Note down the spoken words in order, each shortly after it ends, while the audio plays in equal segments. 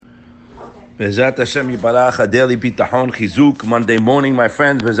Bezat Hashem Yibarach, a daily bitachon, chizuk, Monday morning, my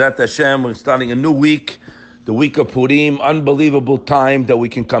friends. Bezat Hashem, we're starting a new week, the week of Purim. Unbelievable time that we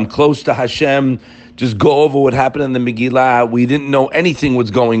can come close to Hashem. Just go over what happened in the Megillah. We didn't know anything was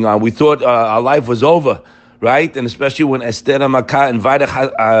going on. We thought our life was over, right? And especially when Esther Makah invited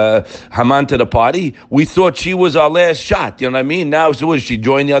Haman to the party, we thought she was our last shot. You know what I mean? Now, so was she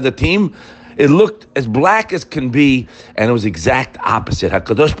joined the other team? It looked as black as can be, and it was exact opposite.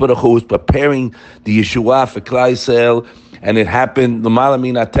 HaKadosh Baruch Hu was preparing the Yeshua for Klal Yisrael, and it happened. L'mala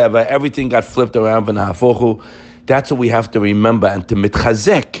min hateva, everything got flipped around. V'nahafochu. That's what we have to remember and to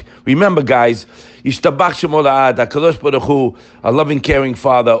mitchazek. Remember, guys, Yishtabach Shemo La'ad, HaKadosh Baruch Hu, a loving, caring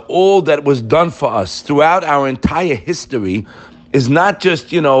Father. All that was done for us throughout our entire history is not just,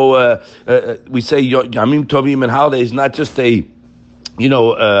 we say Yamim Tovim and holidays, not just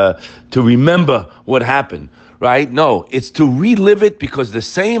to remember what happened, right? No, it's to relive it, because the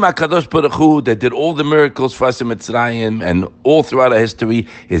same HaKadosh Baruch Hu that did all the miracles for us in Mitzrayim and all throughout our history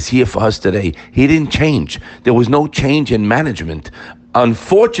is here for us today. He didn't change. There was no change in management.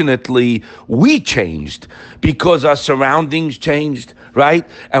 Unfortunately, we changed because our surroundings changed, right?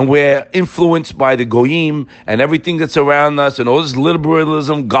 And we're influenced by the goyim and everything that's around us, and all this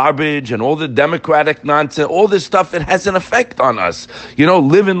liberalism garbage and all the democratic nonsense, all this stuff, it has an effect on us.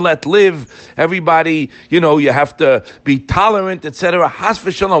 Live and let live. Everybody, you have to be tolerant, etc. Has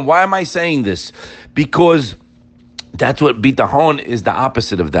v'shalom. Why am I saying this? Because that's what bitachon is, the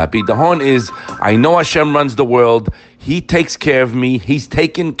opposite of that. Bitachon is, I know Hashem runs the world. He takes care of me. He's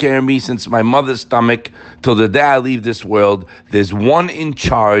taken care of me since my mother's stomach till the day I leave this world. There's one in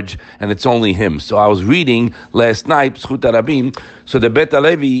charge, and it's only him. So I was reading last night, Zchut HaRabim, so the Bet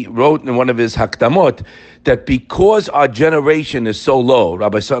HaLevi wrote in one of his Hakdamot that because our generation is so low,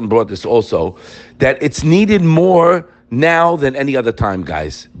 Rabbi Sutton brought this also, that it's needed more now than any other time,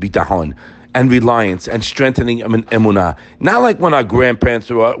 guys, bitachon and reliance and strengthening emunah. Not like when our grandparents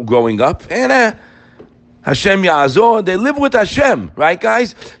were growing up, and Hashem Ya'azor, they live with Hashem, right,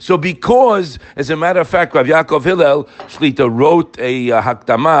 guys? So because, as a matter of fact, Rav Yaakov Hillel Shlita wrote a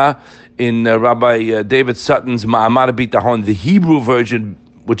Hakdama in Rabbi David Sutton's Ma'amar Bitachon, the Hebrew version,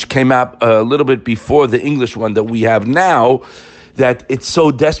 which came out a little bit before the English one that we have now, that it's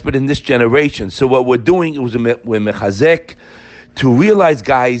so desperate in this generation. So what we're doing is we're mechazek, to realize,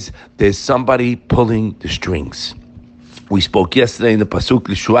 guys, there's somebody pulling the strings. We spoke yesterday in the Pasuk,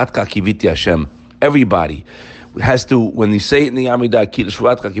 L'shuatka kiviti Hashem. Everybody has to, when you say it in the Amidah,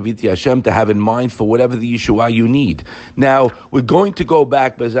 L'shuatka kiviti Hashem, to have in mind for whatever the Yeshua you need. Now, we're going to go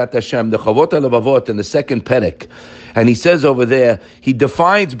back, Bezat Hashem, the Chavot HaLevavot, in the second Perek. And he says over there, he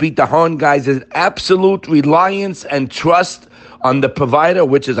defines bitachon, guys, as absolute reliance and trust on the provider,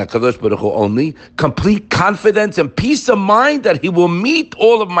 which is HaKadosh Baruch Hu only, complete confidence and peace of mind that he will meet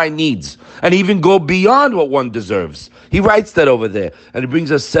all of my needs and even go beyond what one deserves. He writes that over there, and it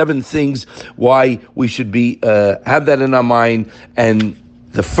brings us 7 things why we should be have that in our mind. And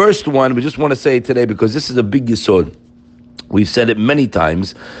the first one, we just want to say it today because this is a big yesod. We've said it many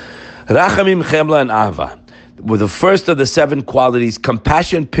times. Rachamim, Chemla, and Ahava were the first of the 7 qualities: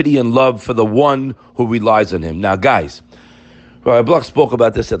 compassion, pity, and love for the one who relies on him. Now, guys, Rabbi Bloch spoke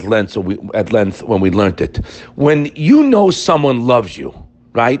about this at length when we learned it. When you know someone loves you,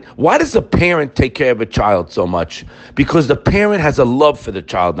 right? Why does a parent take care of a child so much? Because the parent has a love for the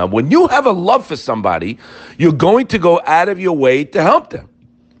child. Now, when you have a love for somebody, you're going to go out of your way to help them,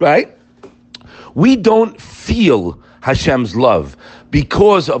 right? We don't feel Hashem's love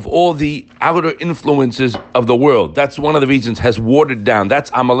because of all the outer influences of the world. That's one of the reasons has watered down.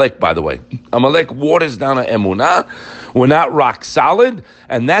 That's Amalek, by the way. Amalek waters down our emunah. We're not rock solid,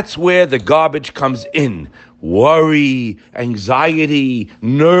 and that's where the garbage comes in. Worry, anxiety,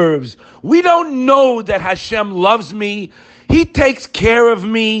 nerves. We don't know that Hashem loves me. He takes care of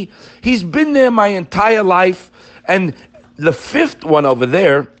me. He's been there my entire life. And the 5th one over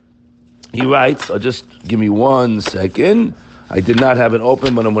there, he writes, just give me 1 second. I did not have it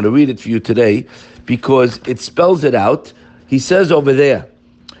open, but I'm going to read it for you today because it spells it out. He says over there,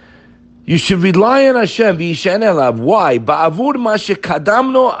 you should rely on Hashem. Why? Ba'avur ma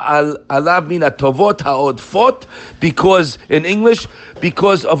shekadamno alav min hatovot ha'odfot. Because, in English,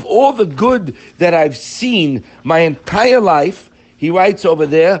 because of all the good that I've seen my entire life. He writes over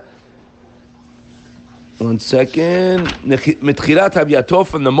there, 1 second. Mitchilat haviyato,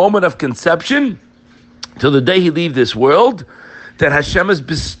 from the moment of conception till the day he leaves this world, that Hashem is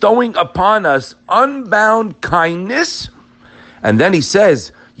bestowing upon us unbound kindness. And then he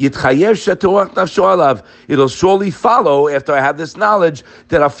says, It'll surely follow, after I have this knowledge,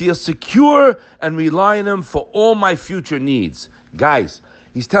 that I feel secure and rely on him for all my future needs. Guys,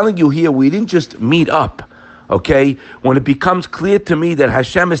 He's telling you here, we didn't just meet up. Okay? When it becomes clear to me that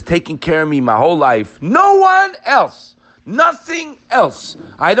Hashem is taking care of me my whole life, no one else. Nothing else.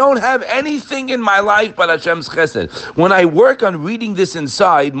 I don't have anything in my life but Hashem's chesed. When I work on reading this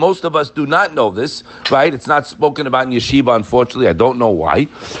inside, most of us do not know this, right? It's not spoken about in yeshiva, unfortunately. I don't know why.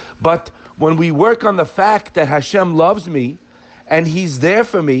 But when we work on the fact that Hashem loves me, and He's there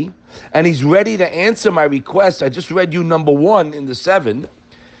for me, and He's ready to answer my request, I just read you number 1 in the 7,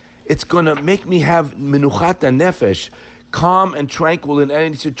 it's going to make me have menuchat nefesh, calm and tranquil in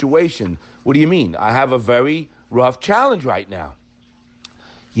any situation. What do you mean? I have a very rough challenge right now.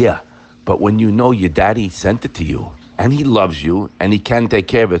 Yeah, but when you know your daddy sent it to you, and he loves you, and he can take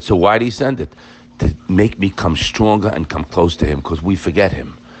care of it, so why did he send it? To make me come stronger and come close to him, because we forget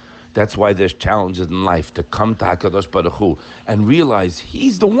him. That's why there's challenges in life, to come to HaKadosh Baruch Hu and realize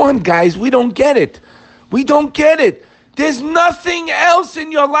he's the one, guys. We don't get it. We don't get it. There's nothing else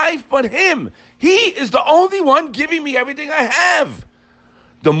in your life but him. He is the only one giving me everything I have.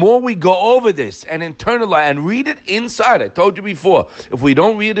 The more we go over this and internalize and read it inside, I told you before, if we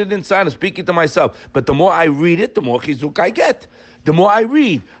don't read it inside, I'm speaking to myself, but the more I read it, the more chizuk I get. The more I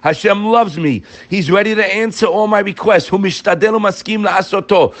read, Hashem loves me. He's ready to answer all my requests. He's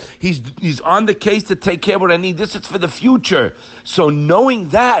on the case to take care of what I need. This is for the future. So knowing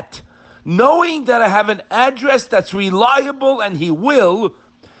that I have an address that's reliable and He will,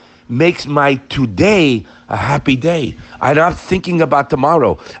 makes my today a happy day. I'm not thinking about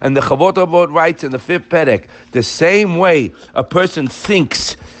tomorrow. And the Chavot Avot writes in the 5th Perek, the same way a person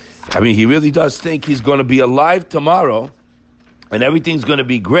thinks, he really does think he's going to be alive tomorrow and everything's going to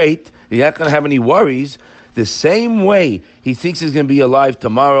be great, he's not going to have any worries. The same way he thinks he's going to be alive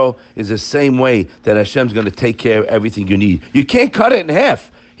tomorrow is the same way that Hashem's going to take care of everything you need. You can't cut it in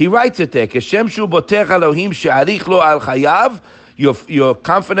half. He writes it there, Kashem shu botech Elohim she'arich lo al chayav. You're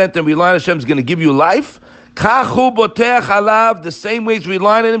confident and relying on Hashem is going to give you life. Kachu boteach alav, the same way he's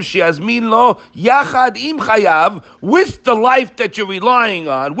relying on Him, she'azmin lo yachad im chayav, with the life that you're relying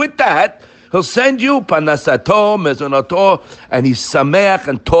on. With that, He'll send you panasato, mezonato, and He's sameach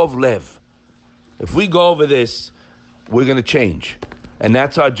and tov lev. If we go over this, we're going to change. And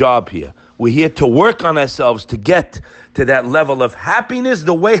that's our job here. We're here to work on ourselves to get to that level of happiness,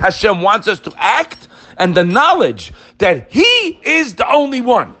 the way Hashem wants us to act, and the knowledge that He is the only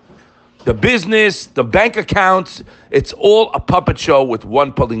one. The business, the bank accounts, it's all a puppet show with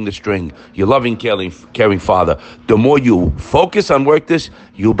one pulling the string. Your loving, caring Father. The more you focus on work this,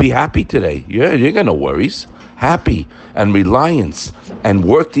 you'll be happy today. You're got no worries. Happy and reliance, and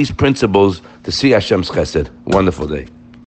work these principles to see Hashem's chesed. Wonderful day.